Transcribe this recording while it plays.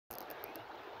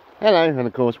Hello, and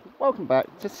of course, welcome back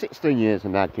to 16 years of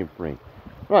Nad Kid Free.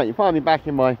 Right, you find me back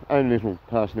in my own little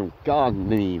personal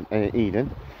garden in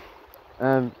Eden.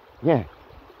 Yeah,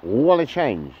 what a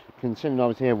change, considering I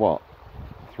was here, what,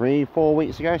 3-4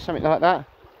 weeks ago, something like that.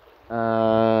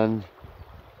 And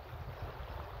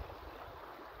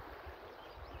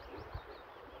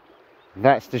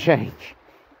that's the change,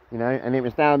 you know. And it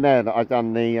was down there that I'd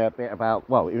done the bit about,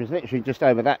 well, it was literally just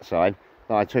over that side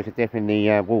that I took a dip in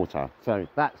the water. So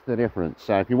that's the difference.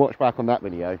 So if you watch back on that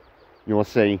video, you'll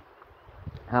see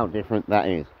how different that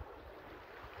is.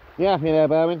 You happy there,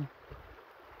 Berwin?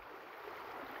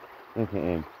 Look at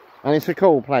him. And it's a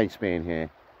cool place being here.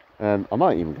 I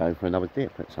might even go for another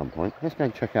dip at some point. Let's go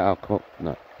and check out our cook.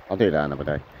 No, I'll do that another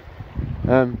day.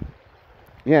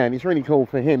 Yeah, and it's really cool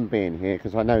for him being here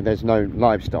because I know there's no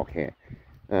livestock here.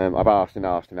 I've asked and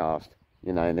asked and asked,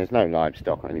 you know, and there's no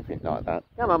livestock or anything like that.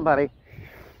 Come on, buddy.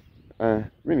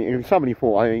 Really, somebody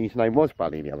thought his name was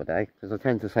Buddy the other day because I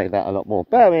tend to say that a lot more.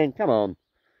 Berwin, come on.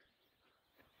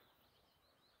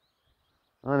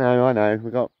 I know. We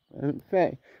got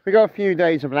a few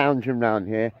days of lounging around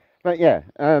here, but yeah.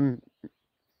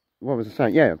 What was I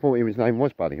saying? Yeah, I thought his name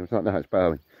was Buddy. I was like, no, it's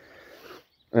Berwin.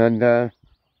 And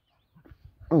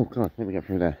oh god, let me get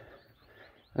through there.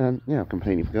 Yeah, I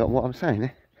completely forgot what I was saying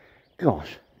there.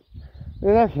 Gosh,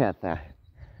 look at that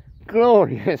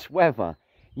glorious weather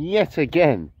yet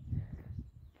again.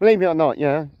 Believe it or not,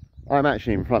 yeah, I'm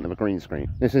actually in front of a green screen.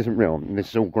 This isn't real. This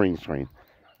is all green screen.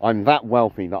 I'm that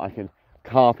wealthy that I can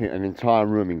carpet an entire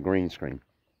room in green screen.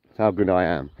 That's how good I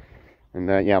am. And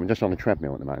yeah, I'm just on a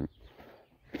treadmill at the moment.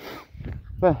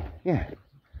 But yeah,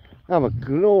 have a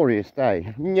glorious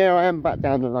day. Yeah, I am back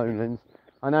down the lowlands.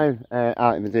 I know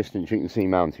out in the distance you can see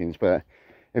mountains, but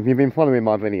if you've been following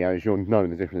my videos, you'll know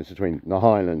the difference between the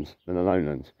highlands and the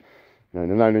lowlands. You know,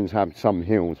 the lowlands have some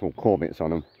hills or corbets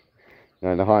on them. You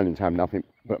know, the highlands have nothing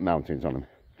but mountains on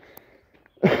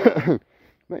them.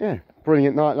 But yeah,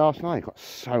 brilliant night last night. It got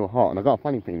so hot, and I got a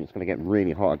funny feeling it's going to get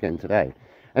really hot again today.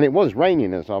 And it was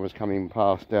raining as I was coming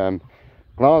past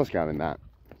Glasgow and that.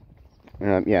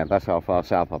 Yeah, that's how far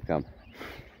south I've come.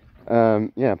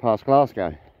 Yeah, past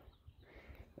Glasgow.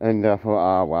 And I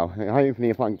thought, oh well, hopefully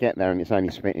if I can get there and it's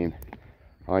only spitting,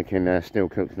 I can still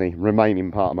cook the remaining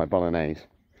part of my bolognese.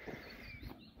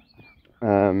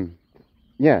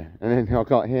 Yeah, and then I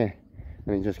got here,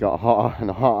 and it just got hotter and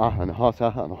hotter and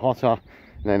hotter and hotter,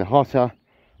 and then hotter.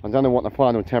 I don't know what the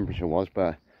final temperature was,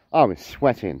 but I was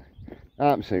sweating,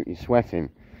 absolutely sweating.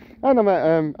 And I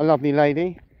met a lovely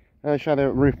lady. She had her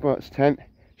at Ruth Butt's tent.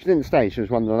 She didn't stay, she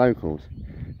was one of the locals,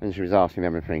 and she was asking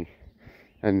everything.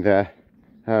 And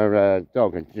her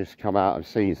dog had just come out of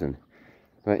season.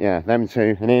 But yeah, them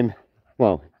two and him,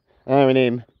 well, her and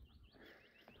him,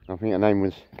 I think her name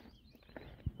was,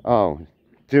 oh,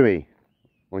 Dewey,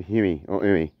 or Huey, or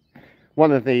Uwe.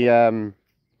 One of the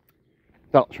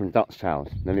ducks from Duck's Tales,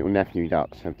 the little nephew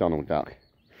ducks of Donald Duck.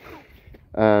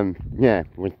 Yeah,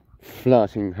 we're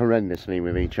flirting horrendously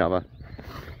with each other.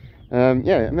 Yeah,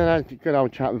 and then I had a good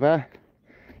old chat with her.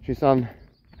 She's done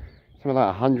something like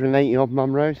 180 odd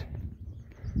mum rows.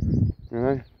 You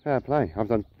know, fair play. I've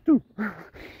done 2.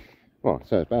 Well,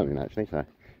 so it's Berwin actually, so.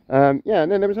 Yeah,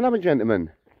 and then there was another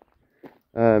gentleman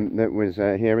that was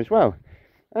here as well.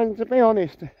 And to be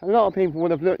honest, a lot of people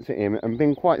would have looked at him and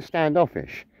been quite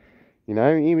standoffish. You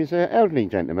know, he was an elderly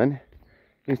gentleman.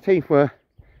 His teeth were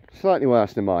slightly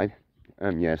worse than mine.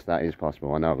 Yes, that is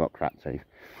possible. I know I've got crap teeth.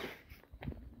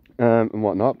 And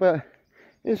whatnot, but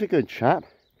he's a good chap.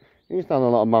 He's done a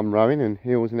lot of mum rowing and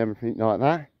hills and everything like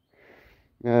that.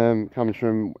 Comes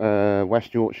from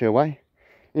West Yorkshire way.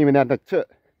 Even had the tut.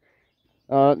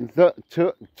 And I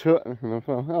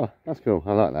thought, oh, that's cool.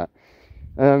 I like that.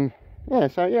 Yeah,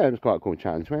 so yeah, it was quite cool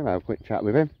chatting to him. I had a quick chat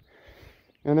with him,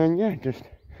 and then yeah, just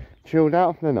chilled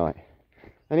out for the night.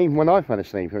 And even when I fell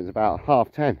asleep, it was about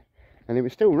 10:30, and it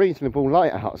was still reasonable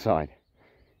light outside.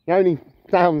 The only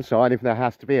downside, if there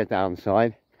has to be a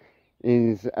downside,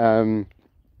 is I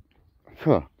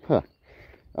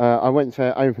went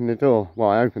to open the door. Well,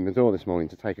 I opened the door this morning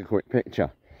to take a quick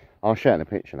picture. I'll share the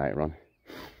picture later on.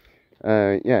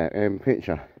 Yeah,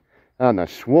 picture. And the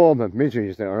swarm of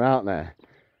midges that are out there.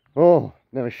 Oh,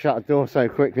 never shut a door so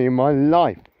quickly in my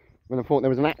life. When I thought there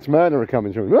was an axe murderer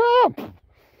coming through. Ah!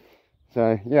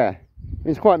 So yeah,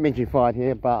 it's quite midgified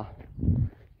here, but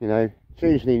you know, it's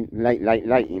usually late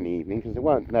in the evening because they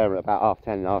weren't there at about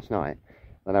 10:30 last night,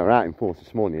 and they were out in force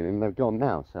this morning, and they've gone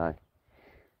now. So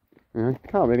you know,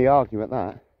 can't really argue at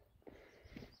that.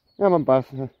 Come on,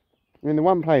 bus. I'm in the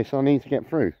one place I need to get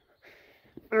through.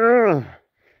 Ugh.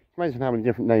 It's amazing how many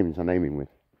different names I name him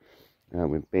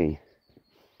with B.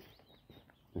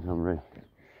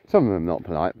 Some of them not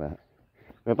polite, but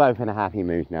we're both in a happy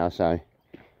mood now, so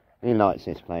he likes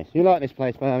this place. You like this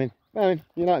place, Berwin? Berwin,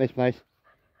 you like this place?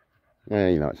 Yeah,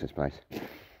 he likes this place.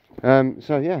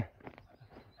 So yeah.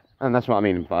 And that's what I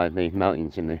mean by the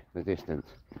mountains in the distance.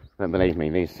 But believe me,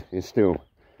 this is still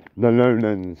the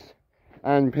lowlands.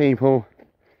 And people,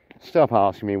 stop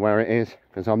asking me where it is,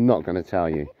 because I'm not going to tell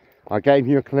you. I gave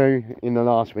you a clue in the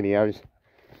last videos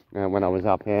when I was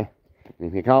up here. And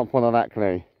if you can't follow that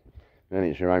clue, then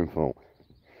it's your own fault.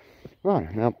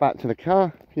 Right, now back to the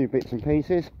car, a few bits and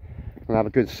pieces. We'll have a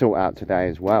good sort out today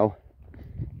as well.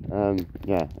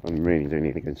 Yeah, I really do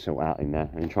need a good sort out in there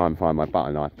and try and find my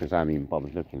butter knife, because I haven't even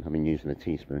bothered looking. I've been using a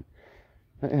teaspoon.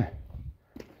 But yeah,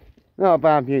 not a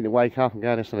bad view to wake up and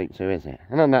go to sleep to, is it?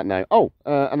 And on that note,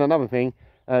 and another thing,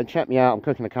 check me out. I'm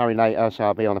cooking a curry later, so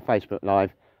I'll be on a Facebook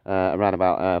Live around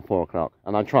about 4 o'clock,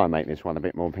 and I'll try and make this one a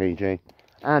bit more PG.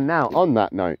 And now, on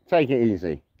that note, take it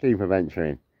easy, keep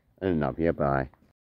adventuring, and love you, bye.